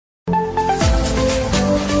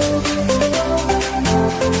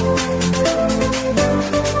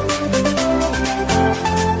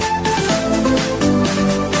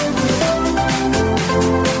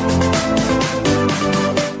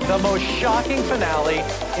season finale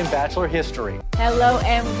in Bachelor history. Hello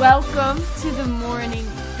and welcome to the Morning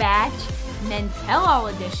Batch Men Tell All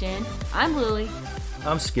edition. I'm Lily.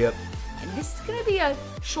 I'm Skip. And this is going to be a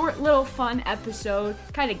short little fun episode,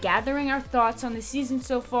 kind of gathering our thoughts on the season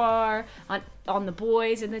so far, on the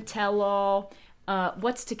boys and the tell-all,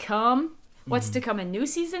 what's to come, what's to come in new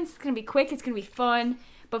seasons. It's going to be quick, it's going to be fun.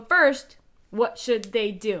 But first, what should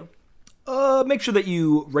they do? Make sure that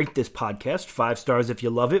you rate this podcast 5 stars if you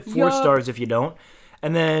love it, 4 stars if you don't.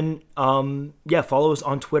 And then, follow us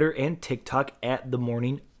on Twitter and TikTok at The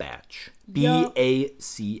Morning Batch.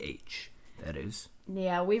 B-A-C-H. That is.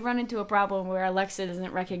 Yeah, we run into a problem where Alexa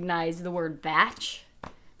doesn't recognize the word batch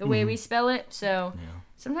the way we spell it. So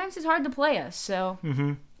sometimes it's hard to play us. So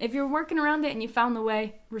if you're working around it and you found the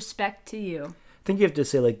way, respect to you. I think you have to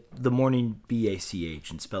say, like, The Morning B-A-C-H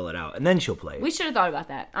and spell it out. And then she'll play it. We should have thought about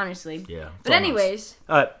that, honestly. Yeah. But anyways,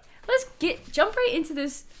 let's jump right into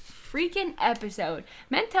this freaking episode.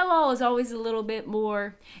 Men Tell All is always a little bit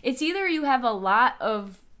more. It's either you have a lot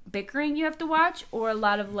of bickering you have to watch or a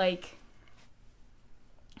lot of, like,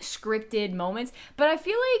 scripted moments. But I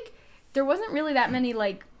feel like there wasn't really that many,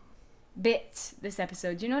 like, bits this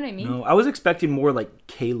episode. Do you know what I mean? No, I was expecting more, like,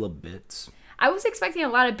 Caleb bits. I was expecting a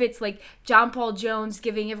lot of bits like John Paul Jones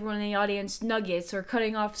giving everyone in the audience nuggets or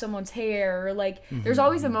cutting off someone's hair or like there's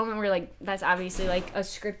always a moment where like that's obviously like a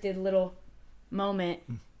scripted little moment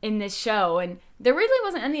in this show, and there really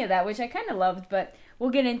wasn't any of that, which I kind of loved, but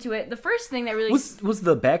we'll get into it. The first thing that really was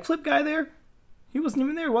the backflip guy there? He wasn't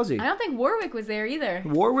even there, was he? I don't think Warwick was there either.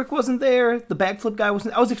 Warwick wasn't there. The backflip guy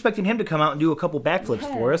wasn't. I was expecting him to come out and do a couple backflips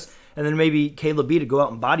for us, and then maybe Caleb B to go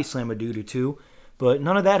out and body slam a dude or two. But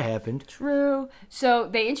none of that happened. True. So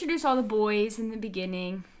they introduce all the boys in the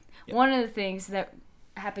beginning. Yep. One of the things that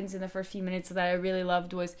happens in the first few minutes that I really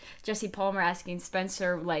loved was Jesse Palmer asking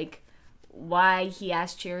Spencer, like, why he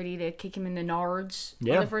asked Charity to kick him in the nards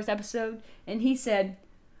in the first episode. And he said,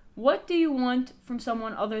 what do you want from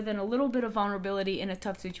someone other than a little bit of vulnerability in a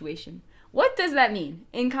tough situation? What does that mean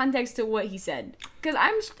in context to what he said? Because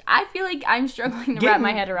I feel like I'm struggling to wrap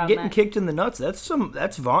my head around getting that. Kicked in the nuts.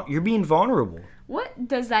 You're being vulnerable. What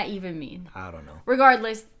does that even mean? I don't know.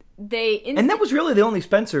 Regardless, and that was really the only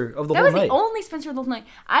Spencer of the whole night. That was the only Spencer of the whole night.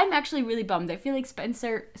 I'm actually really bummed. I feel like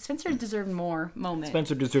Spencer deserved more moments.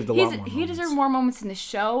 Spencer deserved a lot more moments. He deserved more moments in the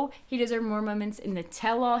show. He deserved more moments in the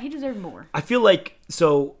tell-all. He deserved more. I feel like,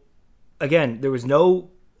 so, again, there was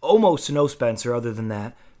almost no Spencer other than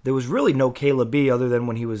that. There was really no Caleb B other than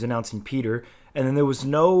when he was announcing Peter. And then there was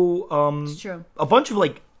no, it's true. A bunch of,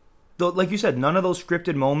 like you said, none of those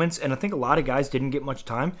scripted moments. And I think a lot of guys didn't get much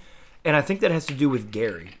time. And I think that has to do with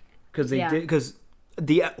Gary. Because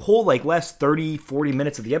the whole, like, last 30, 40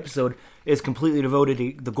 minutes of the episode is completely devoted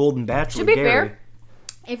to the Golden Bachelor, Gary. To be fair,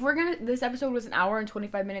 if this episode was an hour and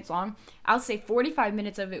 25 minutes long, I'll say 45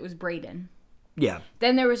 minutes of it was Brayden. Yeah.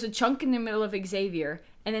 Then there was a chunk in the middle of Xavier,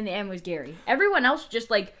 and then the end was Gary. Everyone else just,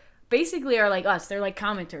 like, basically are like us. They're like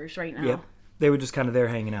commenters right now. Yep. They were just kind of there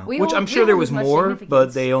hanging out. Which I'm sure there was more,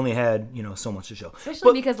 but they only had, so much to show.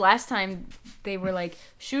 Especially because last time they were like,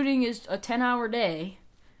 shooting is a 10-hour day.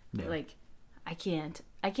 Yeah. Like, I can't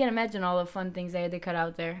imagine all the fun things they had to cut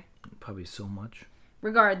out there. Probably so much.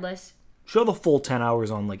 Regardless. Show the full 10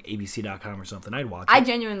 hours on, like, ABC.com or something. I'd watch it. I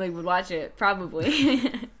genuinely would watch it,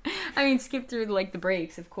 probably. I mean, skip through, like, the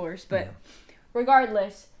breaks, of course. But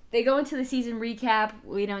regardless, they go into the season recap.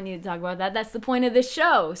 We don't need to talk about that. That's the point of this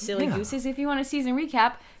show, silly gooses. If you want a season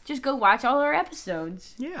recap, just go watch all our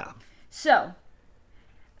episodes. Yeah. So.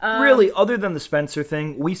 Really, other than the Spencer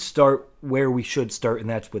thing, we start where we should start, and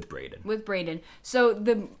that's with Brayden. So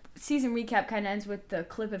the season recap kind of ends with the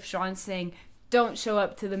clip of Sean saying, don't show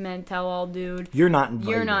up to the Men Tell All, dude. You're not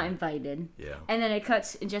invited. Yeah. And then it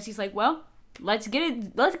cuts, and Jesse's like, well, let's get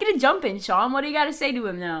it jumping, Sean. What do you got to say to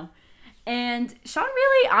him now? And Sean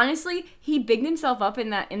really, honestly, he bigged himself up in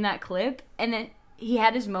that clip, and then he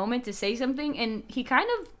had his moment to say something, and he kind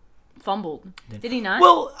of fumbled. Did he not?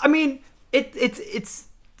 Well, I mean, it's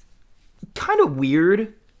kind of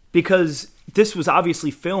weird because this was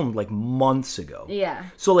obviously filmed like months ago. Yeah.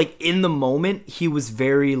 So like in the moment, he was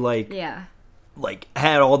very like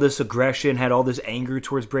had all this aggression, had all this anger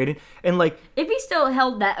towards Brayden, and like if he still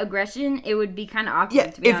held that aggression, it would be kind of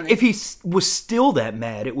awkward. To be honest. If he was still that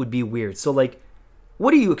mad, it would be weird. So like,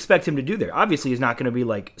 what do you expect him to do there? Obviously, he's not going to be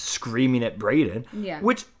like screaming at Brayden. Yeah.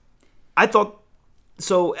 Which I thought.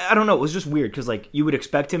 So I don't know. It was just weird because like you would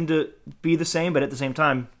expect him to be the same, but at the same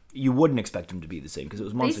time, you wouldn't expect him to be the same because it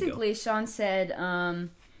was months ago. Basically, Sean said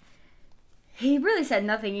he really said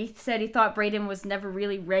nothing. He said he thought Brayden was never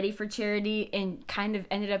really ready for Charity and kind of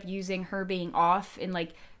ended up using her being off and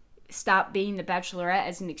like stop being the Bachelorette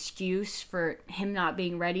as an excuse for him not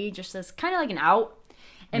being ready, just as kind of like an out.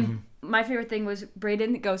 And my favorite thing was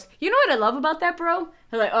Brayden that goes, you know what I love about that, bro?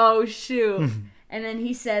 They're like, oh, shoot. And then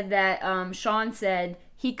he said that Sean said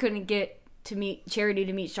he couldn't get to meet Charity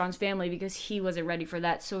to meet Sean's family because he wasn't ready for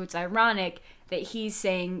that. So it's ironic that he's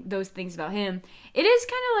saying those things about him. It is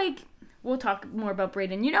kind of like, we'll talk more about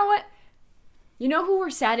Brayden. You know what? You know who we're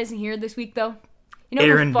sad isn't here this week, though? You know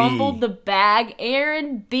Aaron who fumbled B. the bag?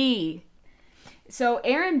 Aaron B. So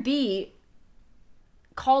Aaron B.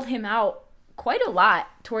 called him out quite a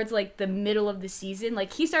lot towards like the middle of the season.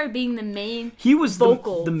 Like he started being the main He was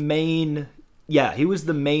vocal. the main he was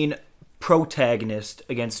the main protagonist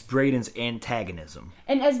against Brayden's antagonism.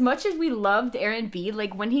 And as much as we loved Aaron B,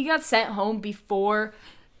 like when he got sent home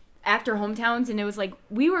after hometowns, and it was like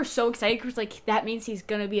we were so excited because like that means he's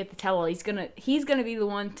gonna be at the tell-all. He's gonna be the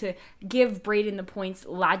one to give Brayden the points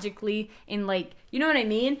logically, and like, you know what I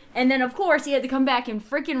mean. And then of course he had to come back and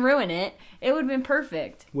freaking ruin it. It would have been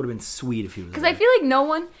perfect. Would have been sweet if he was. Because I feel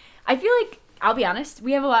like I'll be honest,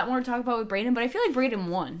 we have a lot more to talk about with Brayden, but I feel like Brayden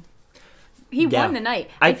won. He won the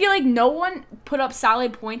night. I feel like no one put up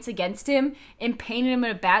solid points against him and painted him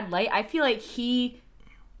in a bad light. I feel like he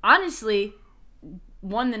honestly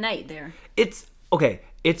won the night there. It's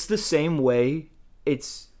the same way.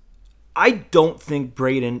 I don't think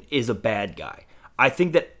Brayden is a bad guy. I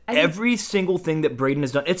think that every single thing that Brayden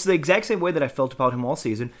has done, it's the exact same way that I felt about him all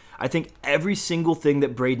season. I think every single thing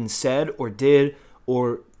that Brayden said or did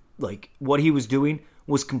or like what he was doing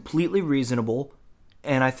was completely reasonable,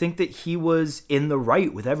 and I think that he was in the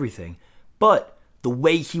right with everything. But the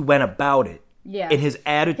way he went about it, and his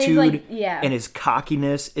attitude and his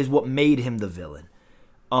cockiness is what made him the villain.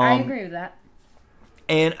 I agree with that.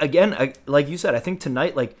 And again, like you said, I think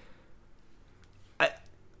tonight, like,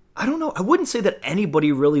 I don't know. I wouldn't say that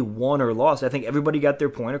anybody really won or lost. I think everybody got their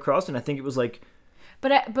point across, and I think it was like...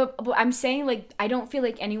 But I'm saying, like, I don't feel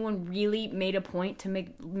like anyone really made a point to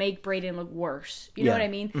make Brayden look worse. You know what I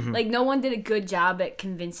mean? Mm-hmm. Like, no one did a good job at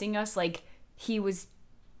convincing us, like, he was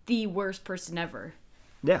the worst person ever.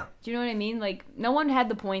 Yeah. Do you know what I mean? Like, no one had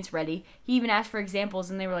the points ready. He even asked for examples,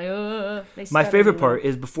 and they were like, My favorite part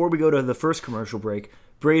is before we go to the first commercial break,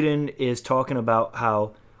 Brayden is talking about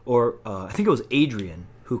how, I think it was Adrian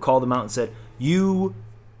who called him out and said, you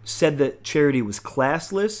said that Charity was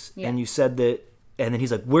classless, and you said that, and then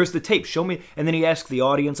he's like, where's the tape? Show me. And then he asked the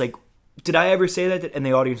audience, like, did I ever say that? And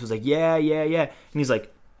the audience was like, yeah. And he's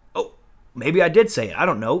like, oh, maybe I did say it. I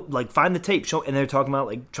don't know. Like, find the tape. Show. And they're talking about,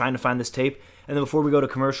 like, trying to find this tape. And then before we go to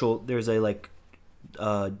commercial, there's a, like,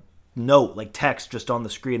 note, like text just on the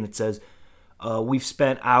screen that says, we've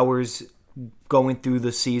spent hours going through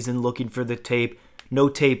the season looking for the tape. No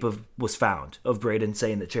tape was found of Brayden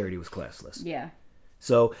saying that Charity was classless. Yeah.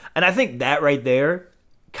 So, and I think that right there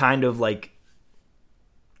kind of, like,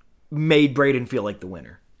 made Brayden feel like the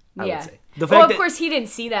winner, I would say. The fact of course, he didn't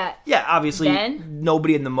see that. Yeah, obviously,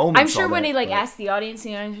 nobody in the moment I'm sure when he, like, asked the audience,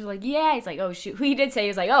 and the audience was like, yeah, he's like, oh, shoot. Who he did say, he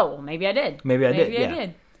was like, oh, well, maybe I did. Maybe I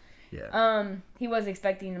did. Yeah. He was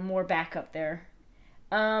expecting more backup there.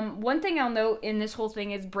 One thing I'll note in this whole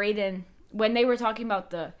thing is Brayden, when they were talking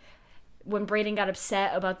about when Brayden got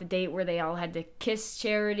upset about the date where they all had to kiss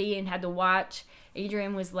Charity and had to watch,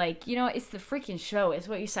 Adrian was like, you know, it's the freaking show. It's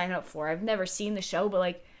what you sign up for. I've never seen the show, but,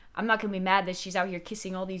 like, I'm not going to be mad that she's out here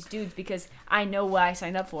kissing all these dudes because I know what I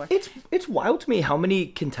signed up for. It's wild to me how many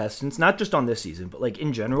contestants, not just on this season, but, like,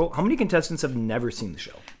 in general, how many contestants have never seen the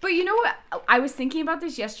show? But you know what? I was thinking about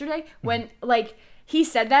this yesterday when, like, he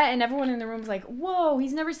said that and everyone in the room was like, whoa,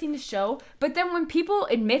 he's never seen the show. But then when people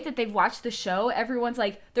admit that they've watched the show, everyone's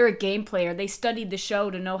like, they're a game player. They studied the show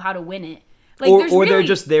to know how to win it. Like, or they're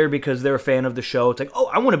just there because they're a fan of the show. It's like, oh,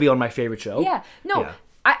 I want to be on my favorite show. Yeah. No.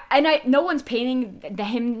 Yeah. No one's painting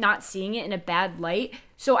him not seeing it in a bad light.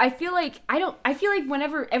 So I feel like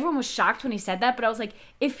whenever everyone was shocked when he said that, but I was like,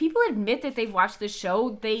 if people admit that they've watched the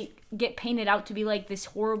show, they get painted out to be like this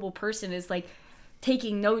horrible person is like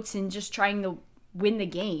taking notes and just trying to win the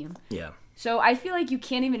game. Yeah. So I feel like you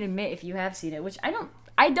can't even admit if you have seen it, which I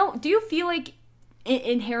don't. Do you feel like it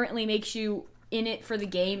inherently makes you in it for the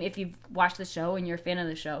game if you've watched the show and you're a fan of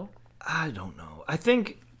the show? I don't know. I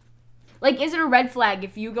think... Like, is it a red flag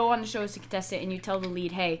if you go on the show as a contestant and you tell the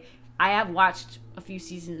lead, hey, I have watched a few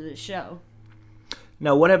seasons of this show?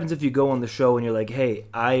 Now, what happens if you go on the show and you're like, hey,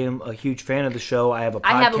 I am a huge fan of the show. I have a podcast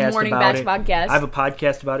about it. I have a Morning Batch podcast. I have a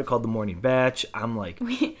podcast about it called The Morning Batch. I'm, like,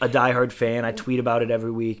 a diehard fan. I tweet about it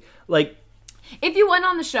every week. Like... If you went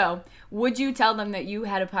on the show, would you tell them that you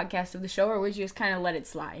had a podcast of the show, or would you just kind of let it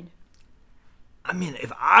slide? I mean,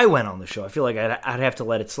 if I went on the show, I feel like I'd have to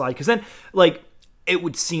let it slide. Because then, like... it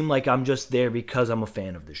would seem like I'm just there because I'm a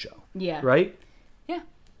fan of the show. Yeah. Right? Yeah.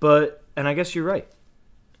 And I guess you're right.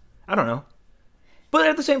 I don't know. But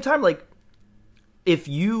at the same time, like, if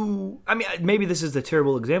you... I mean, maybe this is a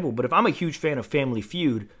terrible example, but if I'm a huge fan of Family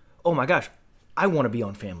Feud, oh my gosh, I want to be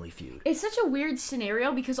on Family Feud. It's such a weird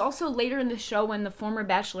scenario because also later in the show when the former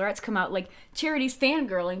Bachelorettes come out, like, Charity's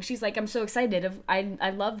fangirling. She's like, I'm so excited. I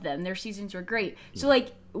love them. Their seasons were great. So,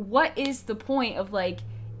 like, what is the point of, like,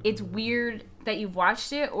 it's weird that you've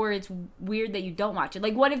watched it or it's weird that you don't watch it?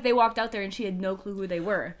 Like, what if they walked out there and she had no clue who they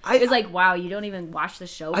were? It's like, wow, you don't even watch the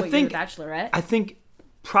show, but you're the Bachelorette? I think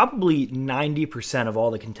probably 90% of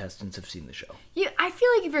all the contestants have seen the show. Yeah, I feel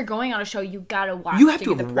like if you're going on a show, you gotta watch it. You have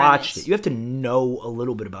to have watched it. You have to know a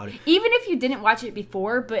little bit about it. Even if you didn't watch it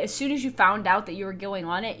before, but as soon as you found out that you were going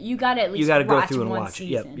on it, you gotta at least go through and watch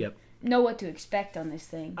season. it. Yep. Know what to expect on this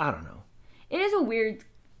thing. I don't know. It is a weird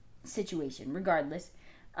situation, regardless.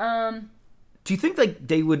 Do you think like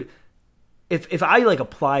they would, if I like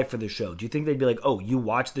apply for the show, do you think they'd be like, oh, you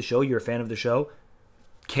watch the show, you're a fan of the show,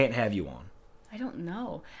 can't have you on? I don't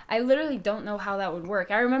know. I literally don't know how that would work.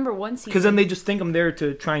 I remember one season. Because then they just think I'm there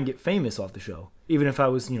to try and get famous off the show, even if I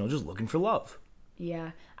was, just looking for love.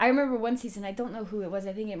 Yeah. I remember one season, I don't know who it was,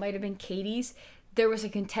 I think it might have been Katie's. There was a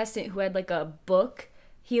contestant who had like a book.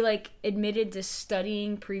 He like admitted to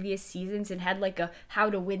studying previous seasons and had like a How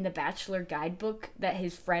to Win the Bachelor guidebook that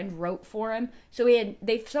his friend wrote for him. So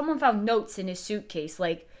someone found notes in his suitcase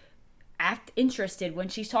like, act interested when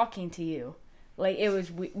she's talking to you. Like, it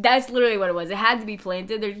was... That's literally what it was. It had to be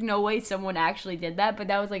planted. There's no way someone actually did that, but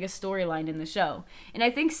that was, like, a storyline in the show. And I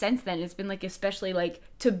think since then, it's been, like, especially, like,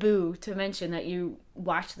 taboo to mention that you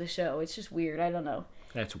watch the show. It's just weird. I don't know.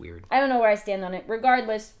 That's weird. I don't know where I stand on it.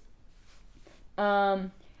 Regardless,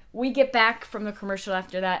 we get back from the commercial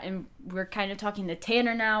after that, and we're kind of talking to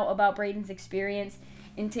Tanner now about Braden's experience.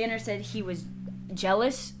 And Tanner said he was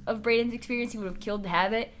jealous of Braden's experience. He would have killed to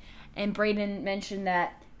have it. And Braden mentioned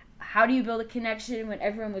that how do you build a connection when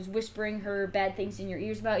everyone was whispering her bad things in your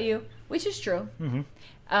ears about you? Which is true. Mm-hmm.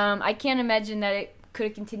 I can't imagine that it could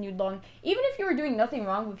have continued long. Even if you were doing nothing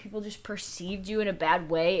wrong, but people just perceived you in a bad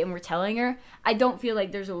way and were telling her, I don't feel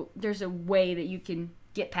like there's a way that you can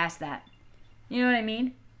get past that. You know what I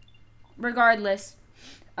mean? Regardless,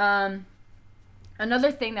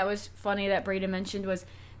 another thing that was funny that Braden mentioned was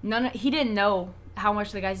he didn't know how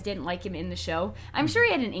much the guys didn't like him in the show. I'm sure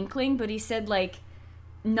he had an inkling, but he said, like,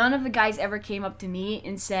 none of the guys ever came up to me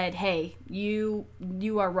and said, hey, you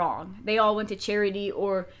are wrong. They all went to Charity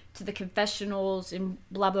or to the confessionals and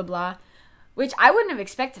blah, blah, blah, which I wouldn't have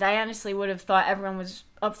expected. I honestly would have thought everyone was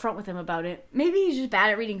upfront with him about it. Maybe he's just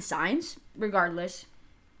bad at reading signs. Regardless.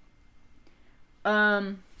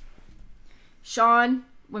 Sean,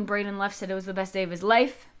 when Braden left, said it was the best day of his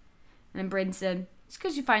life. And then Braden said, it's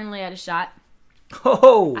because you finally had a shot.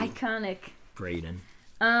 Oh! Iconic. Braden.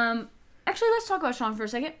 Actually, let's talk about Sean for a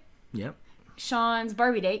second. Yep. Sean's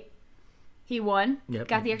Barbie date. He won. Yep.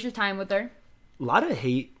 Got the extra time with her. A lot of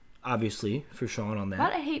hate, obviously, for Sean on that. A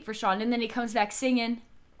lot of hate for Sean. And then he comes back singing.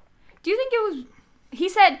 Do you think it was...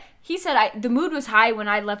 He said the mood was high when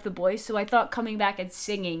I left the boys, so I thought coming back and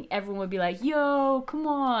singing, everyone would be like, yo, come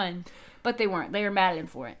on. But they weren't. They were mad at him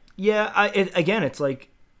for it. Yeah, again, it's like...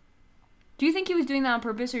 Do you think he was doing that on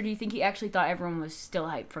purpose, or do you think he actually thought everyone was still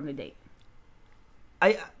hyped from the date?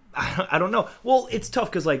 I don't know. Well, it's tough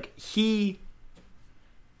because, like,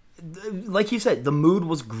 like he said, the mood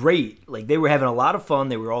was great. Like, they were having a lot of fun.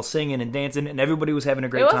 They were all singing and dancing, and everybody was having a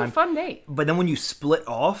great time. It was a fun date. But then when you split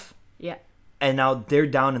off, yeah, and now they're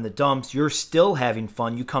down in the dumps, you're still having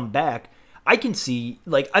fun. You come back. I can see,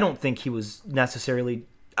 like, I don't think he was necessarily...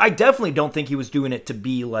 I definitely don't think he was doing it to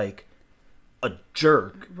be, like, a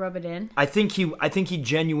jerk. Rub it in. I think he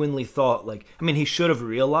genuinely thought, like... I mean, he should have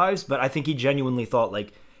realized, but I think he genuinely thought,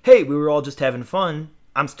 like, hey, we were all just having fun.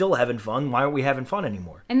 I'm still having fun. Why aren't we having fun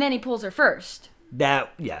anymore? And then he pulls her first. That's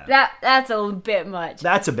a bit much.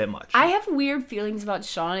 That's a bit much. I have weird feelings about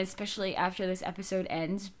Sean, especially after this episode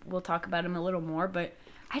ends. We'll talk about him a little more, but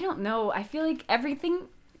I don't know. I feel like everything...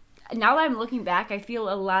 Now that I'm looking back, I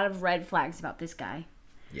feel a lot of red flags about this guy.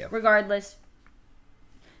 Yeah. Regardless.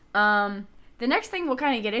 The next thing we'll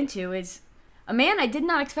kind of get into is a man I did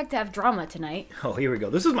not expect to have drama tonight. Oh, here we go.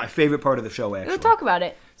 This is my favorite part of the show, actually. We'll talk about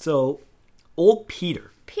it. So, old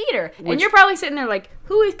Peter. And you're probably sitting there like,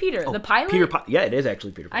 who is Peter? The pilot? Yeah, it is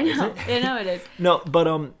actually Peter. I know. Isn't it? I know it is. No,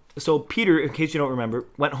 but so Peter, in case you don't remember,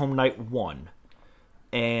 went home night one,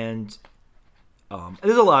 and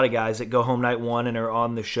there's a lot of guys that go home night one and are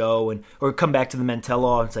on the show or come back to the men tell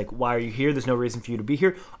all. It's like, why are you here? There's no reason for you to be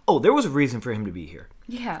here. Oh, there was a reason for him to be here.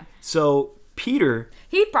 Yeah. So Peter...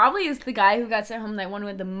 He probably is the guy who got sent home that one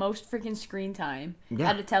with the most freaking screen time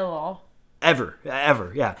out of tell-all. Ever,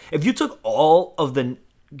 yeah. If you took all of the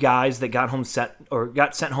guys that got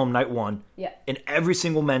sent home night one in every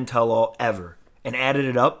single men tell-all ever and added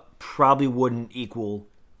it up, probably wouldn't equal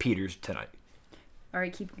Peter's tonight. All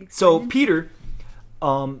right, keep explaining. So Peter,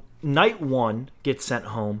 night one, gets sent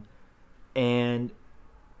home, and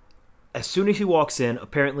as soon as he walks in,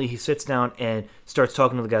 apparently he sits down and starts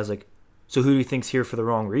talking to the guys like, so who do you think's here for the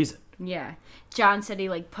wrong reason? Yeah. John said he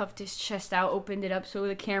puffed his chest out, opened it up so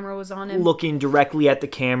the camera was on him. Looking directly at the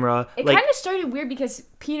camera. It kind of started weird because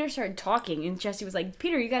Peter started talking and Jesse was like,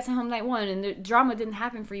 Peter, you got sent home night one and the drama didn't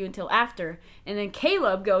happen for you until after. And then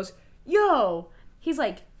Caleb goes, yo. He's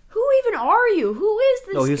like, who even are you? Who is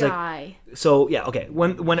this guy? Like, so, yeah, okay.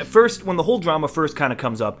 When the whole drama first kind of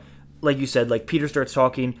comes up, like you said, like Peter starts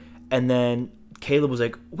talking and then Caleb was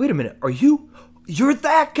like, wait a minute, you're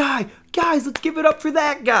that guy. Guys, let's give it up for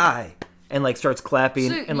that guy. And starts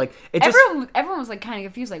clapping and it just everyone was kind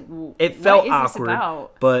of confused it felt what is awkward, this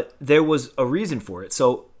about? But there was a reason for it.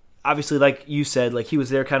 So obviously, like you said, he was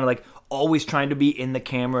there kind of always trying to be in the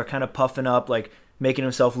camera, kind of puffing up, making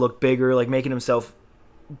himself look bigger, making himself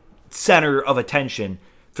center of attention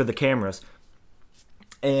for the cameras.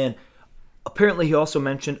 And apparently he also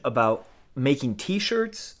mentioned about making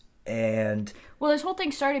t-shirts and... Well, this whole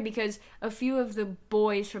thing started because a few of the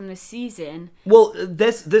boys from the season... Well,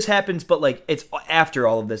 this happens, but it's after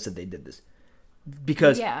all of this that they did this.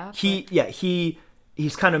 Because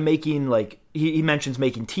he's kind of making, he mentions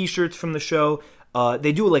making t-shirts from the show.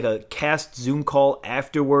 They do a cast Zoom call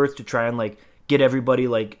afterwards to try and get everybody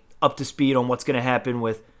up to speed on what's going to happen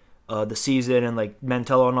with the season and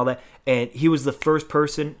Mentello and all that. And he was the first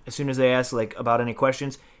person, as soon as they asked about any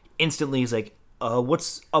questions, instantly he's like,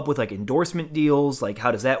 what's up with endorsement deals? How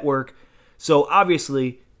does that work? So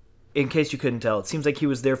obviously, in case you couldn't tell, it seems like he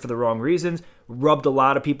was there for the wrong reasons, rubbed a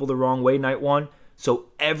lot of people the wrong way night one. So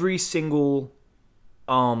every single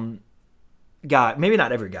guy, maybe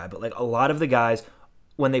not every guy, but a lot of the guys,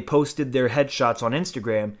 when they posted their headshots on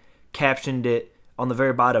Instagram, captioned it on the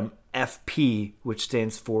very bottom, FP, which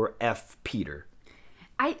stands for F Peter.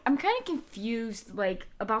 I'm kind of confused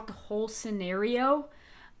about the whole scenario.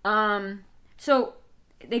 So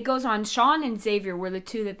it goes on. Sean and Xavier were the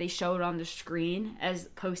two that they showed on the screen as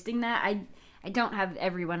posting that. I don't have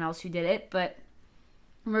everyone else who did it, but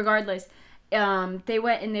regardless, they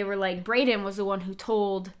went and they were like, Brayden was the one who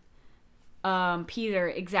told Peter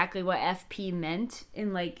exactly what FP meant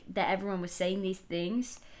and that everyone was saying these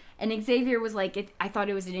things. And Xavier was like, I thought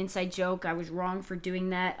it was an inside joke. I was wrong for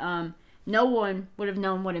doing that. No one would have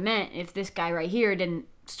known what it meant if this guy right here didn't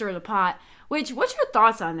stir the pot. What's your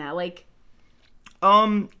thoughts on that?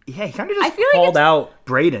 He kind of just called out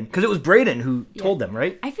Brayden because it was Brayden who told them,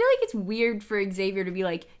 right? I feel like it's weird for Xavier to be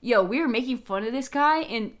like, yo, we were making fun of this guy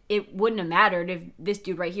and it wouldn't have mattered if this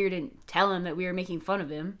dude right here didn't tell him that we were making fun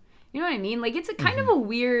of him. You know what I mean? It's a kind of a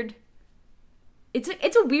weird... It's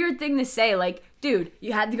a weird thing to say, dude,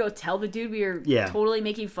 you had to go tell the dude we were totally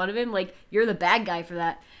making fun of him. You're the bad guy for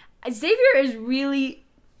that. Xavier is really,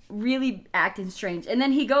 really acting strange. And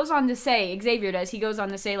then he goes on to say, he goes on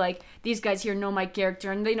to say, these guys here know my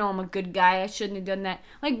character and they know I'm a good guy. I shouldn't have done that.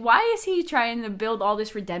 Why is he trying to build all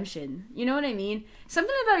this redemption? You know what I mean?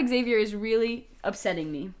 Something about Xavier is really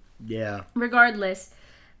upsetting me. Yeah. Regardless,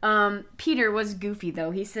 Peter was goofy,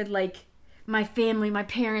 though. He said, my family, my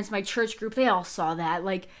parents, my church group, they all saw that.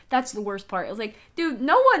 That's the worst part. It was dude,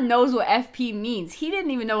 no one knows what FP means. He didn't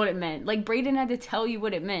even know what it meant. Brayden had to tell you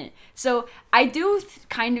what it meant. So I do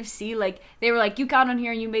kind of see, they were you got on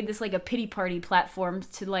here and you made this, a pity party platform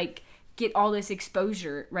to, get all this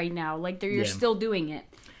exposure right now. You're still doing it.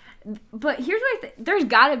 But here's what I think. There's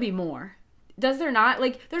gotta be more. Does there not?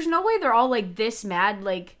 There's no way they're all, this mad.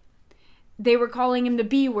 They were calling him the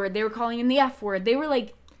B word. They were calling him the F word. They were,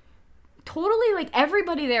 totally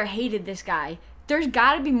everybody there hated this guy. There's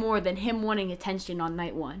got to be more than him wanting attention on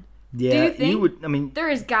night one. Yeah, do you think? You would. I mean,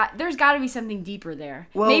 there's got to be something deeper there.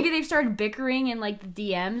 Well, maybe they've started bickering in the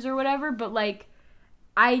DMs or whatever, but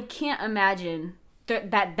I can't imagine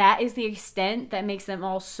that is the extent that makes them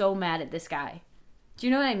all so mad at this guy. Do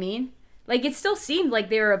you know what I mean? It still seemed like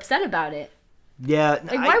they were upset about it. Yeah.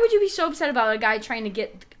 Why would you be so upset about a guy trying to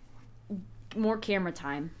get more camera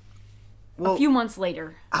time? Well, a few months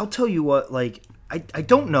later. I'll tell you what, I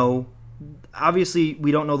don't know. Obviously,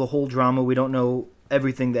 we don't know the whole drama. We don't know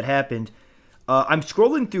everything that happened. I'm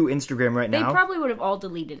scrolling through Instagram right now. They probably would have all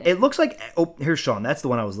deleted it. It looks like... Oh, here's Sean. That's the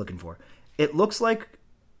one I was looking for. It looks like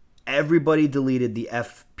everybody deleted the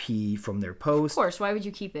FP from their post. Of course. Why would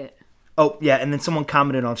you keep it? Oh, yeah. And then someone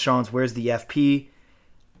commented on Sean's, where's the FP?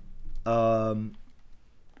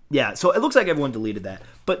 Yeah, so it looks like everyone deleted that.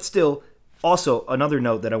 But still, also, another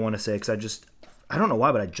note that I want to say, because I don't know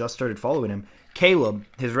why, but I just started following him. Caleb,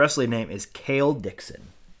 his wrestling name is Cale Dixon.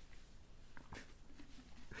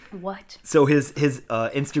 What? So his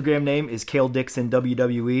Instagram name is Cale Dixon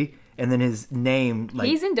WWE, and then his name... like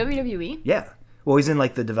he's in WWE? Yeah. Well, he's in,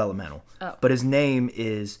 like, the developmental. Oh. But his name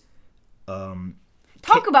is...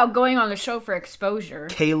 Talk about going on the show for exposure.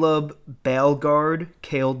 Caleb Balgard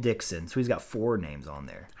Cale Dixon. So he's got 4 names on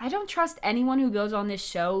there. I don't trust anyone who goes on this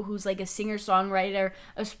show who's like a singer-songwriter,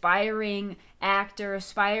 aspiring actor,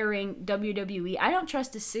 aspiring WWE. I don't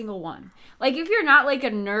trust a single one. Like, if you're not like a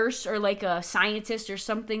nurse or like a scientist or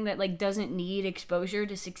something that like doesn't need exposure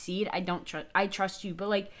to succeed, I trust you. But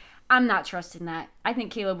like, I'm not trusting that. I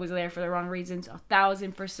think Caleb was there for the wrong reasons,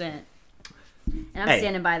 1,000%. And I'm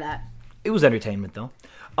standing by that. It was entertainment, though.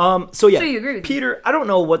 So yeah, so you agree with Peter, me? I don't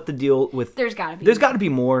know what the deal with... There's got to be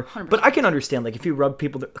more. 100%. But I can understand, like, if you rub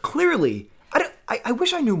people... Clearly, I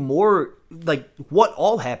wish I knew more, like, what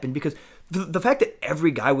all happened, because the fact that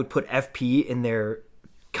every guy would put FP in their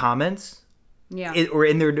comments... Yeah. Or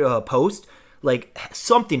in their post... Like,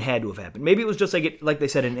 something had to have happened. Maybe it was just, like they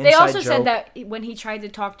said, an inside joke. They also said that when he tried to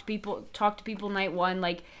talk to people night one,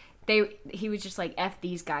 like... He was just like, F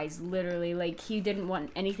these guys, literally. Like, he didn't want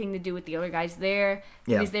anything to do with the other guys there.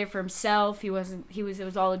 He was there for himself. It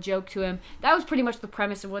was all a joke to him. That was pretty much the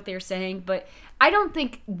premise of what they were saying. But I don't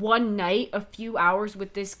think one night, a few hours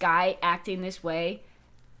with this guy acting this way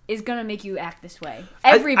is going to make you act this way.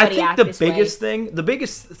 Everybody act this way. The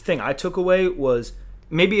biggest thing I took away was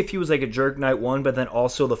maybe if he was like a jerk night one, but then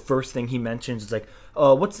also the first thing he mentions is like,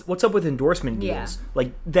 what's up with endorsement deals? Yeah.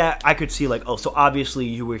 Like that, I could see like, oh, so obviously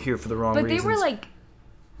you were here for the wrong reasons. But they were like,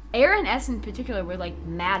 Aaron S. in particular were like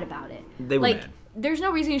mad about it. They were mad. There's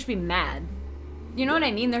no reason you should be mad. You know what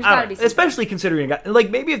I mean? There's got to be something. Especially considering a guy, like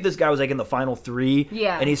maybe if this guy was like in the final 3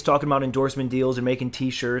 and he's talking about endorsement deals and making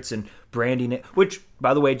t-shirts and branding it, which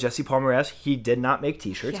by the way, Jesse Palmer asked, he did not make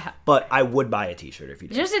t-shirts, but I would buy a t-shirt if he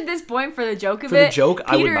did. Just at this point, for the joke of it. For the joke,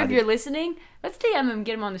 I would buy Peter, if you're listening, let's DM him,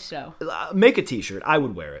 get him on the show. Make a t-shirt. I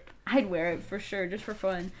would wear it. I'd wear it for sure, just for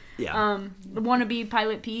fun. Yeah. Wannabe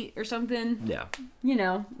Pilot Pete or something. Yeah. You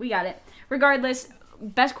know, we got it. Regardless,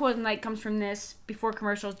 best quote of the night comes from this. Before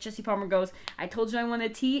commercials, Jesse Palmer goes, "I told you I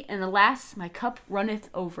wanted tea, and alas, my cup runneth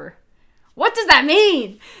over." What does that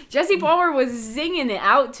mean? Jesse Palmer was zinging it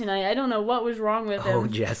out tonight. I don't know what was wrong with him. Oh,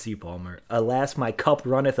 Jesse Palmer. Alas, my cup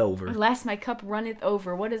runneth over. Alas, my cup runneth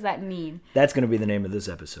over. What does that mean? That's going to be the name of this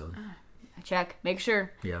episode. Check. Make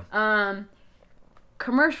sure. Yeah.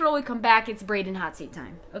 Commercial, we come back. It's Braden hot seat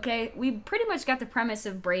time. Okay? We pretty much got the premise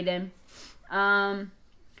of Braden.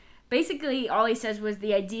 Basically, all he says was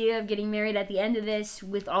the idea of getting married at the end of this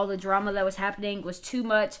with all the drama that was happening was too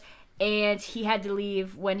much, and he had to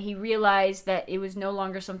leave when he realized that it was no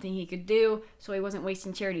longer something he could do, so he wasn't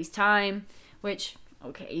wasting Charity's time, which,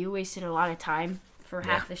 okay, you wasted a lot of time for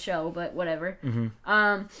half the show, but whatever.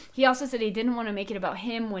 Mm-hmm. He also said he didn't want to make it about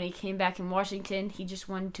him when he came back in Washington. He just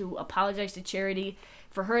wanted to apologize to Charity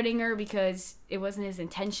for hurting her because it wasn't his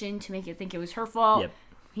intention to make it think it was her fault. Yep.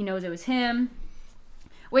 He knows it was him.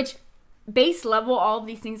 Which, base level, all of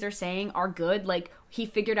these things they're saying are good. Like, he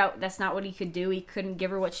figured out that's not what he could do. He couldn't give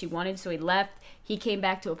her what she wanted, so he left. He came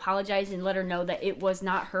back to apologize and let her know that it was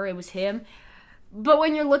not her, it was him. But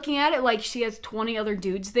when you're looking at it like she has 20 other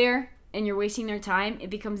dudes there and you're wasting their time, it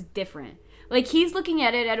becomes different. Like, he's looking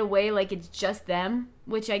at it at a way like it's just them,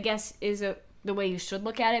 which I guess is the way you should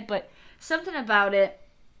look at it. But something about it,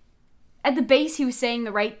 at the base, he was saying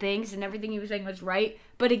the right things and everything he was saying was right.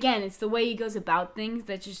 But again, it's the way he goes about things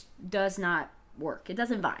that just does not work. It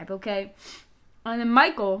doesn't vibe, okay? And then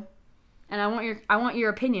Michael, and I want your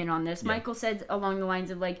opinion on this. Yeah. Michael said along the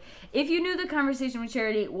lines of like, if you knew the conversation with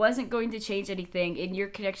Charity wasn't going to change anything and your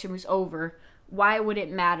connection was over, why would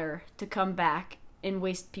it matter to come back and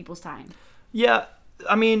waste people's time? Yeah,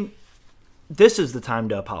 I mean, this is the time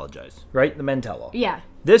to apologize, right? The men tell all. Yeah.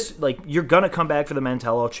 This, like, you're going to come back for the men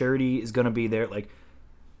tell all. Charity is going to be there. Like,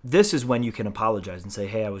 this is when you can apologize and say,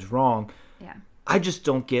 hey, I was wrong. Yeah. I just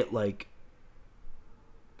don't get, like,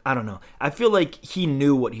 I don't know. I feel like he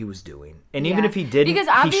knew what he was doing. And even if he didn't,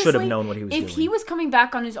 he should have known what he was doing. If he was coming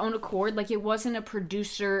back on his own accord, like it wasn't a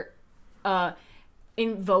producer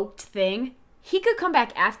invoked thing, he could come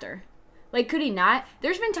back after. Like, could he not?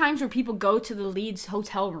 There's been times where people go to the lead's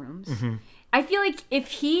hotel rooms. Mm-hmm. I feel like if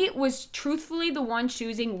he was truthfully the one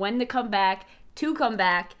choosing when to come back,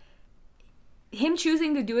 him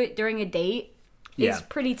choosing to do it during a date is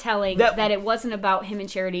pretty telling that it wasn't about him and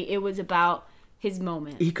Charity. It was about his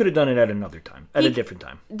moment. He could have done it at another time, at a different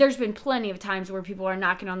time. There's been plenty of times where people are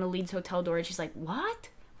knocking on the lead's hotel door and she's like, what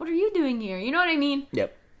what are you doing here? You know what I mean?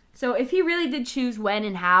 Yep. So if he really did choose when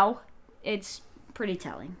and how, it's pretty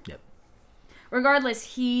telling. Yep.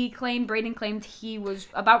 Regardless, Braden claimed he was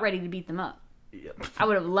about ready to beat them up. Yep. I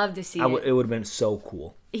would have loved to see it. It would have been so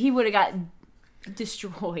cool. He would have got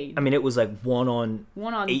destroyed. I mean, it was like 1 on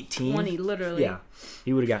 18. 20, literally. Yeah.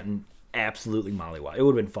 He would have gotten absolutely mollywopped. It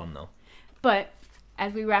would have been fun, though. But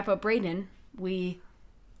as we wrap up Braden, we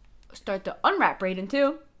start to unwrap Braden,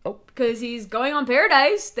 too. Oh. Because he's going on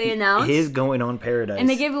Paradise, they announced. He is going on Paradise. And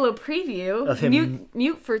they gave a little preview. Of him.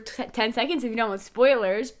 Mute for 10 seconds if you don't want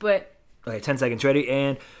spoilers, but... Okay, 10 seconds, ready?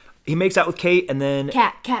 And he makes out with Kate, and then...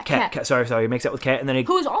 Kat. Sorry. He makes out with Kat, and then he...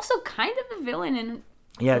 Who is also kind of the villain in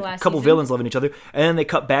Yeah, the last a couple season. villains loving each other. And then they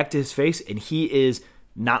cut back to his face, and he is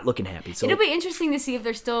not looking happy. So it'll be interesting to see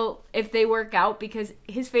if they work out, because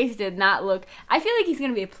his face did not look... I feel like he's going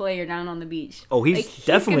to be a player down on the beach. Oh, he's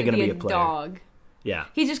definitely going to be a player. Dog. Yeah.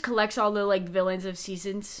 He just collects all the, villains of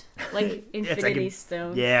seasons. Like, Infinity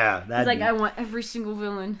Stones. Yeah. He's like, I want every single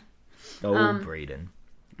villain. Oh, Braden.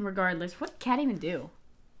 Regardless, what did Kat even do?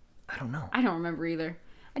 I don't know. I don't remember either.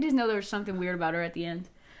 I just know there was something weird about her at the end.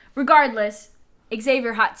 Regardless,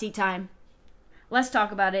 Xavier hot seat time. Let's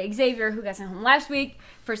talk about it. Xavier, who got sent home last week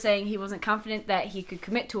for saying he wasn't confident that he could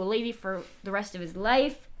commit to a lady for the rest of his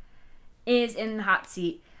life, is in the hot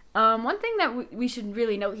seat. One thing that we should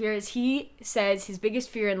really note here is he says his biggest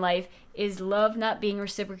fear in life is love not being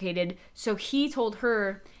reciprocated. So he told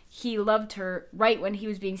her he loved her right when he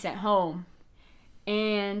was being sent home.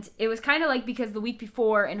 And it was kind of like because the week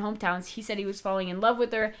before in Hometowns, he said he was falling in love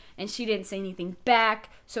with her and she didn't say anything back.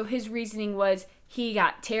 So his reasoning was he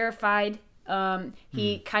got terrified.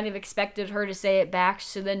 He kind of expected her to say it back.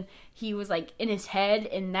 So then he was like in his head,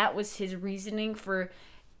 and that was his reasoning for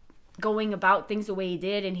going about things the way he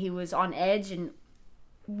did, and he was on edge and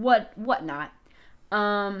whatnot.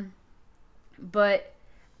 But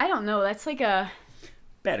I don't know. That's like a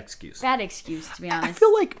bad excuse, to be honest. I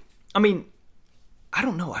feel like, I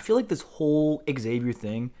don't know. I feel like this whole Xavier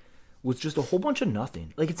thing was just a whole bunch of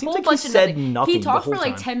nothing. Like, it seems like he said nothing. He talked the for whole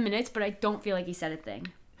like time. 10 minutes, but I don't feel like he said a thing.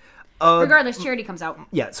 Regardless, Charity comes out.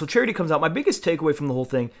 Yeah, so Charity comes out. My biggest takeaway from the whole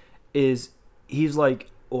thing is he's like,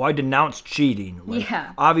 oh, I denounce cheating. Like,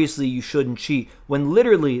 yeah. Obviously, you shouldn't cheat. When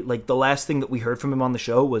literally, like, the last thing that we heard from him on the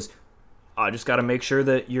show was, I just got to make sure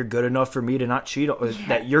that you're good enough for me to not cheat, or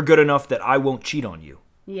that you're good enough that I won't cheat on you.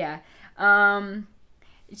 Yeah.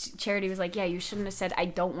 Charity was like, yeah, you shouldn't have said, I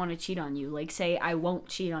don't want to cheat on you. Like, say, I won't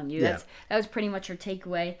cheat on you. Yeah. That was pretty much her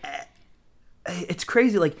takeaway. It's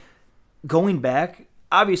crazy, like, going back,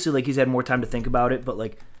 obviously, like, he's had more time to think about it, but,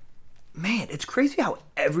 like, man, it's crazy how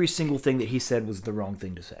every single thing that he said was the wrong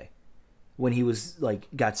thing to say when he was, like,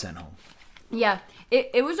 got sent home. Yeah.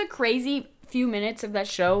 It was a crazy few minutes of that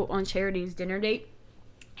show on Charity's dinner date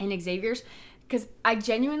and Xavier's, because I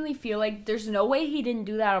genuinely feel like there's no way he didn't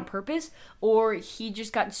do that on purpose, or he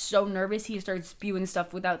just got so nervous he started spewing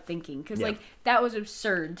stuff without thinking, because like, that was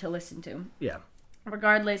absurd to listen to. Yeah.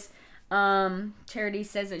 Regardless, Charity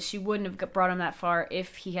says that she wouldn't have brought him that far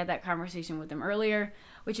if he had that conversation with him earlier,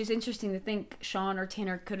 which is interesting to think Sean or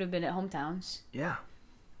Tanner could have been at Hometowns. Yeah.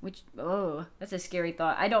 Which, that's a scary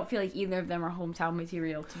thought. I don't feel like either of them are hometown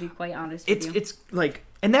material, to be quite honest with you. It's like,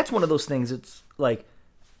 and that's one of those things, it's like,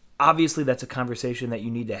 obviously that's a conversation that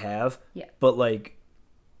you need to have. Yeah. But, like,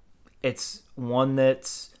 it's one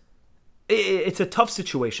that's, it's a tough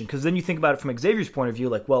situation, because then you think about it from Xavier's point of view,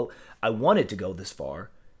 like, well, I wanted to go this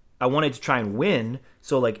far. I wanted to try and win.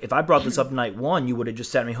 So, like, if I brought this up night one, you would have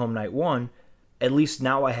just sent me home night one. At least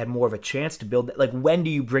now I had more of a chance to build that. Like, when do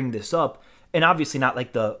you bring this up? And obviously not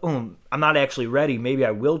like I'm not actually ready. Maybe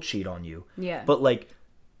I will cheat on you. Yeah. But, like,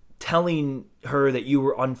 telling her that you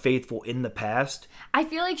were unfaithful in the past. I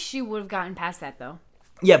feel like she would have gotten past that, though.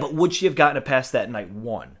 Yeah, but would she have gotten it past that night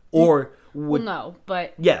one? Or would... Well, no,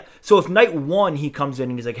 but... Yeah. So if night one he comes in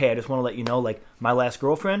and he's like, hey, I just want to let you know, like, my last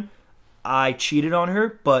girlfriend, I cheated on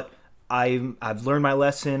her, but I've learned my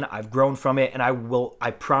lesson, I've grown from it, and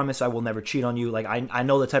I promise I will never cheat on you. Like, I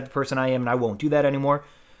know the type of person I am, and I won't do that anymore.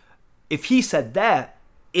 If he said that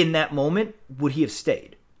in that moment, would he have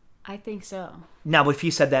stayed? I think so. Now, if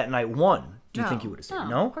he said that night one, do you think he would have stayed?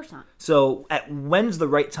 No, of course not. So, when's the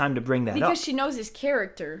right time to bring that up? Because she knows his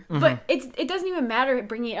character. Mm-hmm. But it doesn't even matter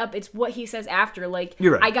bringing it up. It's what he says after. Like,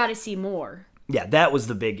 you're right. I gotta see more. Yeah, that was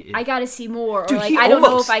the big... I gotta see more. Dude, or, like, I don't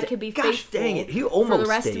know if I could be faithful dang it. He almost for the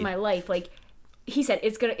rest stayed. of my life. Like, he said,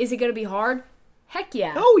 is it gonna be hard? Heck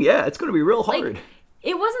yeah. Oh, yeah, it's gonna be real hard. Like,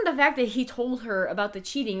 it wasn't the fact that he told her about the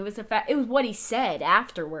cheating. It was it was what he said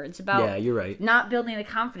afterwards about yeah, you're right. Not building the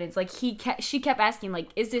confidence. Like, she kept asking, like,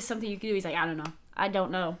 is this something you could do? He's like, I don't know. I don't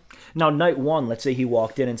know. Now, night one, let's say he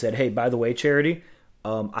walked in and said, hey, by the way, Charity,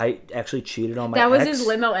 I actually cheated on my ex. That was ex. his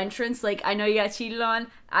limo entrance. Like, I know you got cheated on.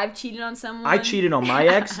 I've cheated on someone. I cheated on my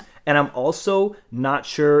ex, and I'm also not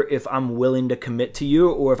sure if I'm willing to commit to you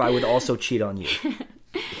or if I would also cheat on you.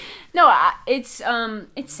 No, it's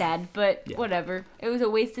sad, but whatever. It was a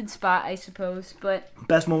wasted spot, I suppose. But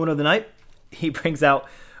best moment of the night, he brings out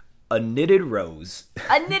a knitted rose.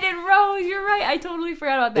 A knitted rose, you're right. I totally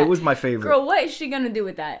forgot about that. It was my favorite. Girl, what is she gonna do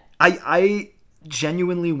with that? I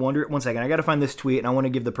genuinely wonder. One second, I gotta find this tweet, and I want to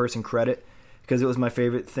give the person credit because it was my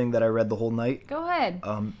favorite thing that I read the whole night. Go ahead.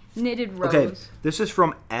 Knitted rose. Okay, this is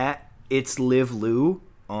from @It'sLivLou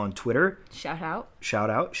on Twitter. Shout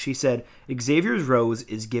out. She said, Xavier's rose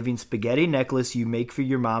is giving spaghetti necklace you make for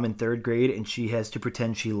your mom in 3rd grade, and she has to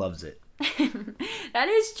pretend she loves it. That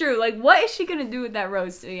is true. Like, what is she gonna do with that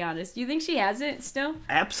rose, to be honest? Do you think she has it still?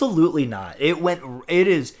 Absolutely not. It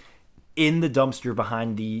is in the dumpster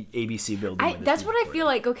behind the ABC building. That's what I feel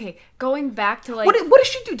like. Okay, going back to like... What does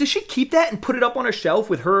she do? Does she keep that and put it up on a shelf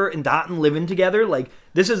with her and Dotton living together? Like,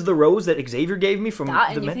 this is the rose that Xavier gave me from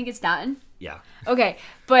Dotton? You think it's Dotton? Yeah. Okay,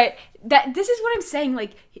 but this is what I'm saying.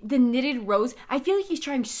 Like, the knitted rose, I feel like he's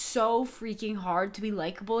trying so freaking hard to be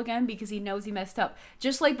likable again because he knows he messed up.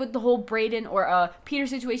 Just like with the whole Braden or Peter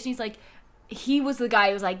situation, he's like... He was the guy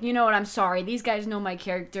who was like, you know what, I'm sorry. These guys know my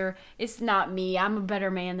character. It's not me. I'm a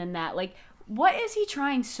better man than that. Like, what is he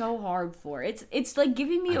trying so hard for? It's like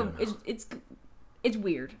giving me it's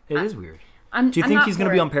weird. It is weird. Do you think he's going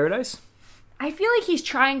to be on Paradise? I feel like he's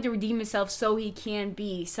trying to redeem himself so he can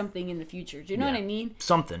be something in the future. Do you know what I mean?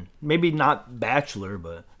 Something. Maybe not Bachelor,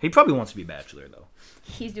 but he probably wants to be Bachelor, though.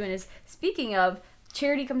 He's doing his... Speaking of,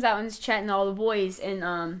 Charity comes out and is chatting to all the boys,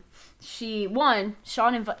 and Sean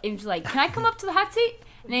was like, can I come up to the hot seat?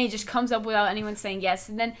 And then he just comes up without anyone saying yes.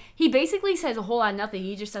 And then he basically says a whole lot of nothing.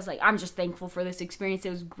 He just says, like, I'm just thankful for this experience. It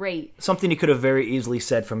was great. Something he could have very easily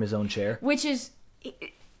said from his own chair. Which is...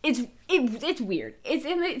 It's weird.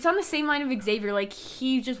 It's on the same line of Xavier. Like,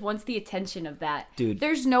 he just wants the attention of that. Dude.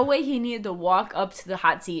 There's no way he needed to walk up to the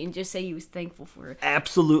hot seat and just say he was thankful for it.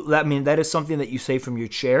 Absolutely. I mean, that is something that you say from your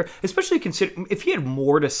chair. Especially consider if he had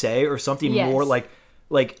more to say or something more like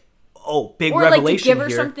big or revelation like to give her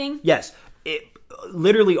here. Something. Yes.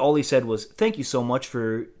 Literally all he said was, thank you so much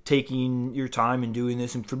for taking your time and doing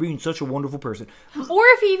this and for being such a wonderful person. Or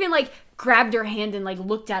if he even like grabbed her hand and like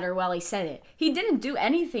looked at her while he said it. He didn't do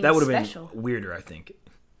anything that would special. Have been weirder, I think.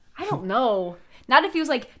 I don't know. Not if he was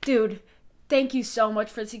like, dude, thank you so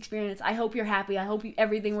much for this experience. I hope you're happy. I hope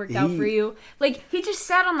everything worked out for you. Like, he just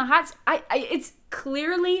sat on the hot... It's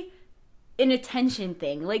clearly an attention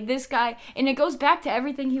thing. Like, this guy... And it goes back to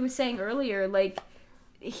everything he was saying earlier. Like,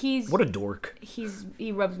 he's... What a dork.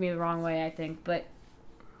 He rubs me the wrong way, I think. But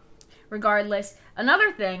regardless,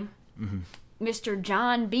 another thing, Mr.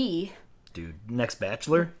 John B. Dude, next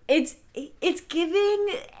Bachelor? It's giving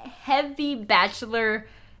heavy Bachelor...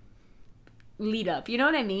 lead up, you know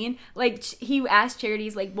what I mean? Like, he asked Charity,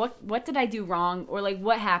 he's like, what did I do wrong, or like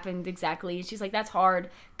what happened exactly? And she's like, that's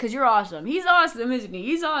hard because you're awesome. He's awesome, isn't he?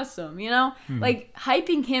 He's awesome, you know. Like,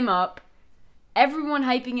 hyping him up, everyone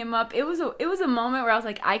hyping him up. It was a moment where I was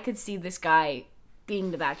like, I could see this guy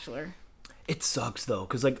being the Bachelor. It sucks though,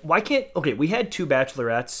 because like, why can't... Okay, we had 2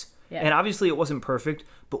 Bachelorettes, and obviously it wasn't perfect,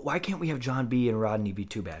 but why can't we have John B and Rodney be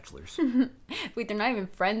 2 bachelors? Wait, they're not even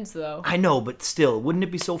friends though. I know, but still, wouldn't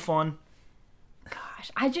it be so fun?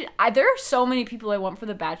 There are so many people I want for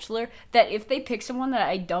The Bachelor that if they pick someone that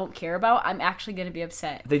I don't care about, I'm actually going to be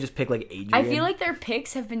upset. They just pick like Adrian. I feel like their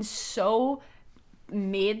picks have been so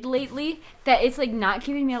mid lately that it's like not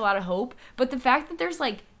giving me a lot of hope. But the fact that there's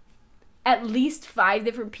like at least 5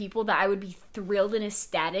 different people that I would be thrilled and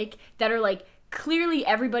ecstatic that are like clearly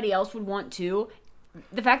everybody else would want to,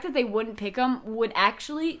 the fact that they wouldn't pick them would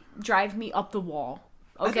actually drive me up the wall.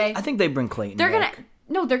 Okay? I think they bring Clayton They're back.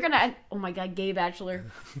 they're gonna... Oh my god, gay Bachelor.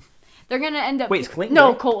 They're gonna end up... Wait, is Clayton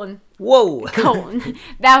No, gay? Colton. Whoa. Colton.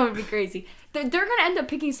 That would be crazy. They're gonna end up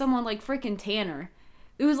picking someone like freaking Tanner.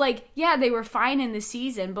 It was like, yeah, they were fine in the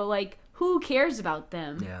season, but like, who cares about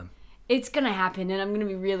them? Yeah. It's gonna happen, and I'm gonna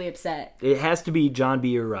be really upset. It has to be John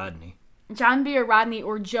B or Rodney. John B or Rodney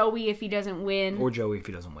or Joey if he doesn't win. Or Joey if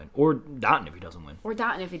he doesn't win. Or Dotton if he doesn't win. Or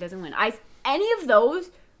Dotton if he doesn't win. Any of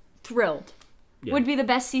those, thrilled. Yeah. Would be the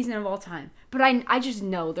best season of all time. But I just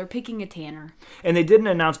know they're picking a Tanner. And they didn't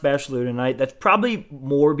announce Bachelor tonight. That's probably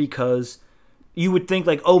more because you would think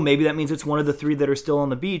like, oh, maybe that means it's one of the 3 that are still on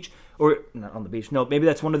the beach. Or, not on the beach. No, maybe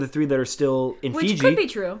that's one of the 3 that are still in Fiji. Which could be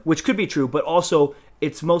true. Which could be true. But also,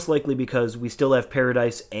 it's most likely because we still have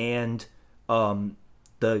Paradise and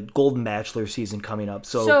the Golden Bachelor season coming up.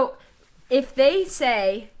 So if they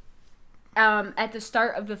say at the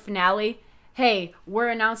start of the finale hey, we're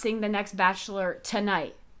announcing the next Bachelor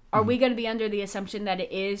tonight. Are we going to be under the assumption that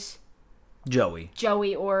it is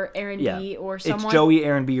Joey or Aaron B or someone? It's Joey,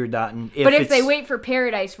 Aaron B, or Dotun. But if they wait for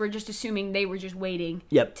Paradise, we're just assuming they were just waiting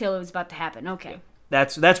till it was about to happen. Okay.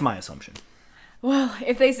 That's my assumption. Well,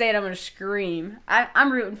 if they say it, I'm going to scream.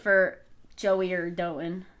 I'm rooting for Joey or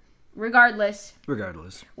Dotun. Regardless.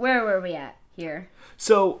 Where were we at here?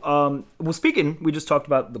 So, speaking, we just talked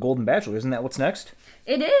about the Golden Bachelor. Isn't that what's next?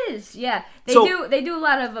 It is, yeah. They do a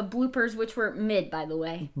lot of bloopers, which were mid, by the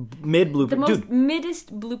way. Mid bloopers. The most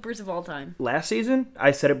middest bloopers of all time. Last season, I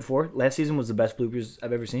said it before, last season was the best bloopers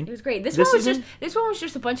I've ever seen. It was great. This one was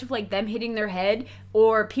just a bunch of like them hitting their head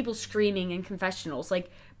or people screaming in confessionals. Like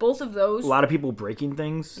both of those. A lot of people breaking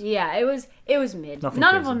things. Yeah, it was mid.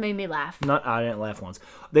 None of them made me laugh. I didn't laugh once.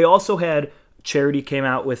 They also had Charity came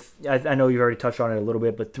out with, I know you've already touched on it a little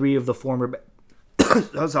bit, but 3 of the former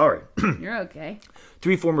I'm sorry. You're okay.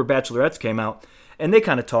 3 former Bachelorettes came out, and they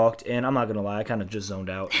kind of talked, and I'm not going to lie, I kind of just zoned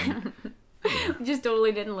out. And, just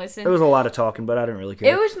totally didn't listen. There was a lot of talking, but I didn't really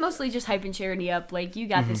care. It was mostly just hyping Charity up, like, you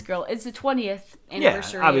got this girl. It's the 20th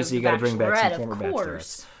anniversary obviously of you got to bring back some Bachelorette, former of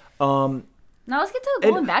course. Bachelorettes. Now let's get to the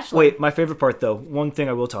Golden Bachelor. Wait, my favorite part, though, one thing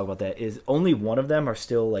I will talk about that is only one of them are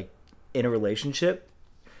still, like, in a relationship.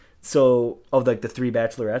 So, of like the 3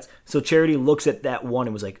 Bachelorettes. So Charity looks at that one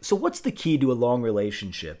and was like, so what's the key to a long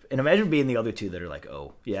relationship? And imagine being the other 2 that are like,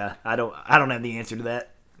 oh, yeah, I don't have the answer to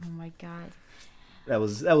that. Oh my God. That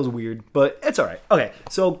was weird, but it's all right. Okay,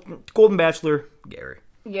 so Golden Bachelor, Gary.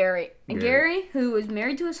 And Gary, who was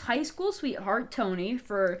married to his high school sweetheart, Tony,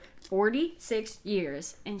 for 46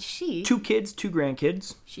 years. And she... 2 kids, 2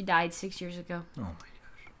 grandkids. She died 6 years ago. Oh my gosh.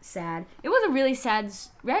 Sad. It was a really sad...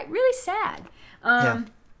 Really sad. Yeah.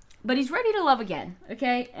 But he's ready to love again,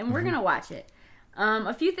 okay? And we're going to watch it.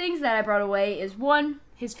 A few things that I brought away is, 1,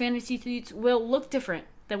 his fantasy suites will look different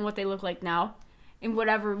than what they look like now, in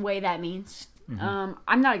whatever way that means.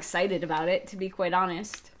 I'm not excited about it, to be quite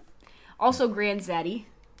honest. Also, Grand Zaddy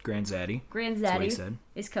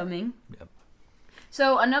is coming. Yep.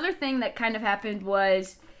 So another thing that kind of happened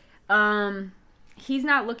was he's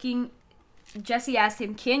not looking... Jesse asked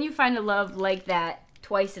him, can you find a love like that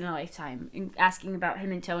twice in a lifetime, asking about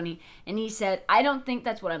him and Tony, and he said, I don't think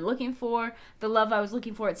that's what I'm looking for. The love I was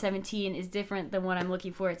looking for at 17 is different than what I'm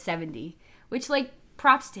looking for at 70, which, like,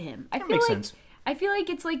 props to him. I feel like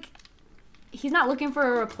it's like he's not looking for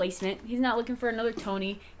a replacement. He's not looking for another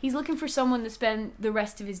Tony. He's looking for someone to spend the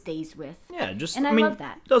rest of his days with. Yeah, I love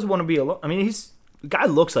that. Doesn't want to be alone. I mean, the guy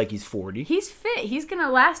looks like he's 40. He's fit. He's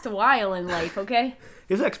gonna last a while in life. Okay.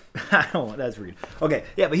 I don't want that's weird. Okay,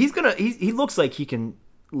 yeah, but he looks like he can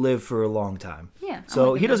live for a long time. Yeah.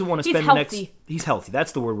 So he doesn't want to spend the next. He's healthy.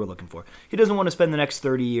 That's the word we're looking for. He doesn't want to spend the next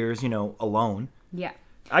 30 years, alone. Yeah.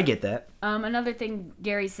 I get that. Another thing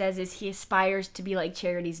Gary says is he aspires to be like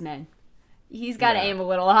Charity's men. He's got to aim a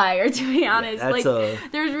little higher, to be honest. Yeah,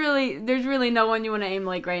 there's really no one you want to aim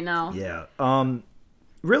like right now. Yeah.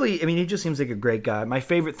 Really, I mean, he just seems like a great guy. My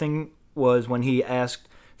favorite thing was when he asked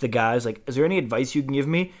the guys, like, is there any advice you can give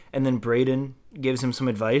me? And then Braden gives him some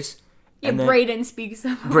advice. And then Braden speaks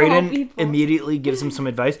of Braden all people. Immediately gives him some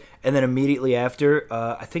advice. And then immediately after,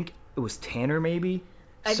 I think it was Tanner, maybe?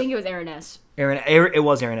 I think it was Aaron S. It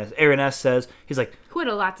was Aaron S. Aaron S. says, he's like... Who had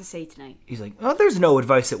a lot to say tonight. He's like, oh, there's no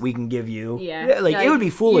advice that we can give you. Yeah. It would be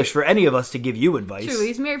foolish for any of us to give you advice. True,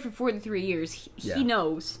 he's married for 43 years. He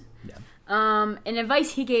knows. Yeah. And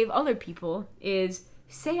advice he gave other people is,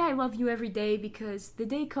 say I love you every day because the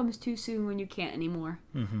day comes too soon when you can't anymore.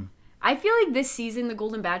 Mm-hmm. I feel like this season, The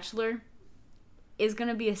Golden Bachelor, is going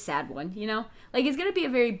to be a sad one, Like, it's going to be a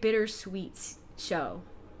very bittersweet show.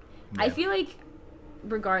 Yeah. I feel like,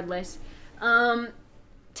 regardless,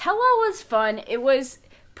 tell-all was fun. It was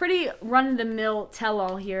pretty run-of-the-mill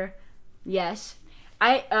tell-all here. Yes.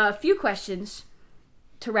 A few questions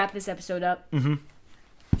to wrap this episode up. Mm-hmm.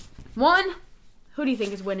 1, who do you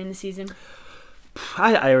think is winning the season?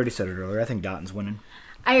 I already said it earlier. I think Dotun's winning.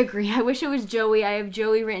 I agree. I wish it was Joey. I have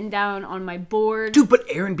Joey written down on my board. Dude, but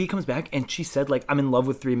Aaron B comes back and she said, like, I'm in love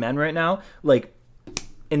with 3 men right now. Like,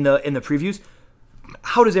 in the previews.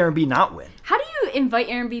 How does Aaron B not win? How do you invite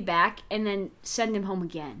Aaron B back and then send him home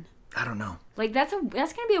again? I don't know. Like, that's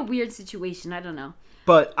gonna be a weird situation. I don't know.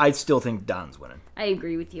 But I still think Don's winning. I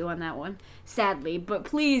agree with you on that one. Sadly. But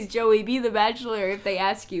please, Joey, be the Bachelor if they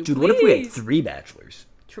ask you. Dude, please. What if we had 3 bachelors?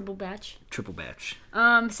 Triple batch.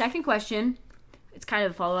 Second question. It's kind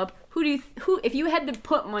of a follow-up. Who if you had to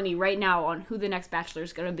put money right now on who the next Bachelor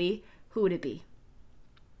is gonna be, who would it be?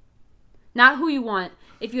 Not who you want.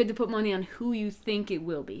 If you had to put money on who you think it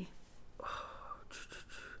will be.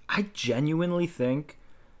 I genuinely think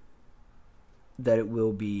that it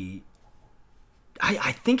will be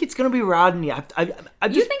I think it's gonna be Rodney. You think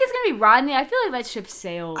it's gonna be Rodney? I feel like that ship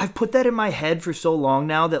sailed. I've put that in my head for so long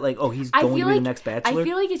now that like, oh, he's going to be the next Bachelor. I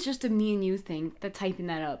feel like it's just a me and you thing that's hyping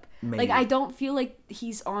that up. Maybe. Like I don't feel like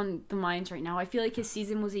he's on the minds right now. I feel like his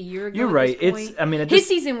season was a year ago. You're right. His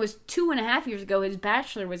season was 2.5 years ago. His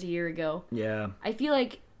Bachelor was a year ago. Yeah. I feel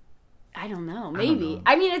like. I don't know. Maybe.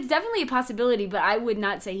 I mean, it's definitely a possibility, but I would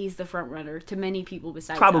not say he's the front runner to many people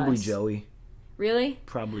besides Probably us. Joey. Really?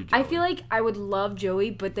 Probably Joey. I feel like I would love Joey,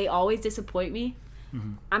 but they always disappoint me.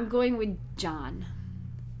 Mm-hmm. I'm going with John.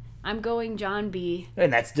 I'm going John B.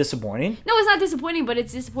 And that's disappointing? No, it's not disappointing, but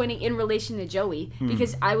it's disappointing in relation to Joey.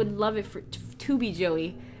 Because I would love it to be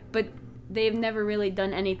Joey, but they've never really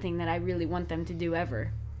done anything that I really want them to do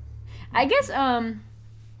ever. I guess,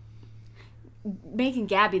 making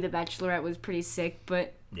Gabby the Bachelorette was pretty sick,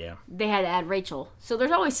 but they had to add Rachel. So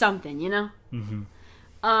there's always something, you know?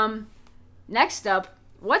 Mm-hmm. Next up,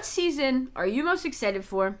 what season are you most excited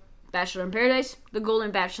for? Bachelor in Paradise, The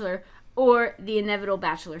Golden Bachelor, or the inevitable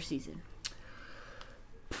Bachelor season?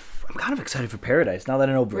 I'm kind of excited for Paradise now that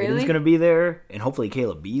I know Braden's going to be there, and hopefully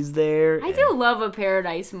Caleb B's there. I do love a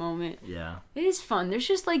Paradise moment. Yeah. It is fun. There's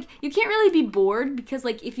just, like, you can't really be bored because,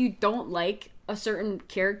 like, if you don't like a certain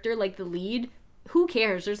character, like the lead, who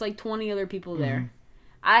cares? There's, like, 20 other people there.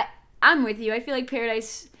 I'm with you. I feel like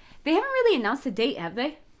Paradise, they haven't really announced a date, have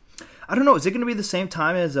they? I don't know. Is it going to be the same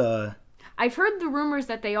time as... I've heard the rumors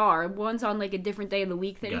that they are. One's on, like, a different day of the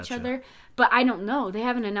week than each other. But I don't know. They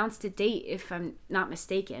haven't announced a date, if I'm not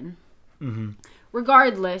mistaken. Mm-hmm.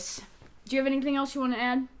 Regardless, do you have anything else you want to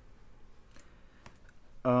add?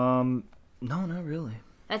 No, not really.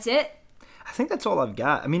 That's it? I think that's all I've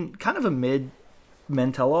got. I mean, kind of a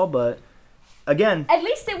mid-men tell-all, but again... At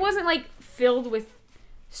least it wasn't, like, filled with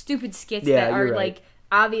stupid skits that are, like,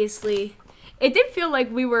 obviously... It did feel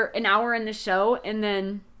like we were an hour in the show, and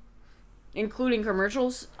then, including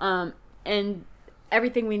commercials, and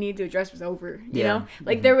everything we need to address was over, you know?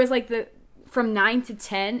 Like, there was, like, from 9 to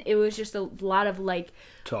 10, it was just a lot of, like,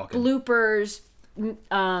 bloopers,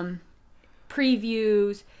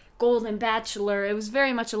 previews, Golden Bachelor. It was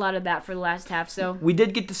very much a lot of that for the last half, so... We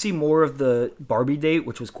did get to see more of the Barbie date,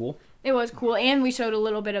 which was cool. It was cool, and we showed a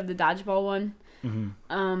little bit of the dodgeball one.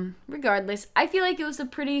 Mm-hmm. Regardless, I feel like it was a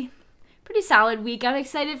pretty solid week. I'm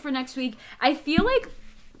excited for next week. I feel like,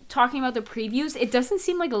 talking about the previews, it doesn't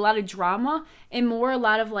seem like a lot of drama, and more a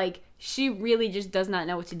lot of, like, she really just does not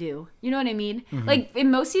know what to do. You know what I mean? Mm-hmm. Like,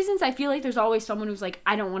 in most seasons, I feel like there's always someone who's like,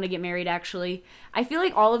 I don't want to get married, actually. I feel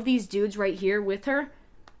like all of these dudes right here with her,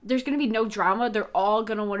 there's going to be no drama. They're all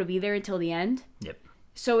going to want to be there until the end. Yep.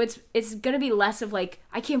 So it's going to be less of, like,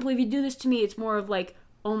 I can't believe you do this to me. It's more of, like,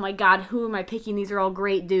 oh, my God, who am I picking? These are all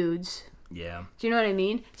great dudes. Yeah. Do you know what I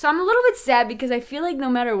mean? So I'm a little bit sad because I feel like no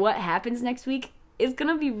matter what happens next week, it's going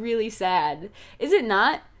to be really sad. Is it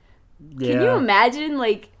not? Yeah. Can you imagine,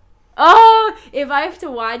 like, oh, if I have to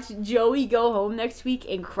watch Joey go home next week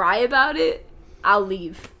and cry about it, I'll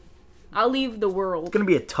leave. I'll leave the world. It's going to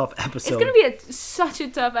be a tough episode. It's going to be such a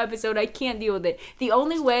tough episode. I can't deal with it. The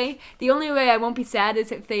only way I won't be sad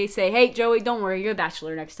is if they say, hey, Joey, don't worry, you're a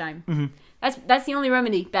Bachelor next time. Mm-hmm. That's the only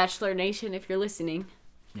remedy, Bachelor Nation, if you're listening.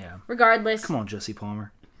 Yeah. Regardless. Come on, Jesse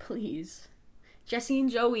Palmer. Please. Jesse and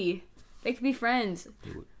Joey. They could be friends.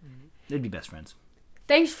 They'd be best friends.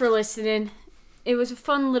 Thanks for listening. It was a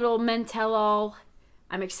fun little men tell-all.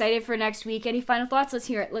 I'm excited for next week. Any final thoughts? Let's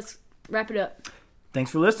hear it. Let's wrap it up.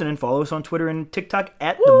 Thanks for listening. Follow us on Twitter and TikTok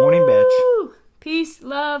at The Morning Batch. Peace,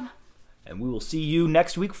 love. And we will see you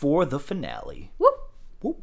next week for the finale. Woo!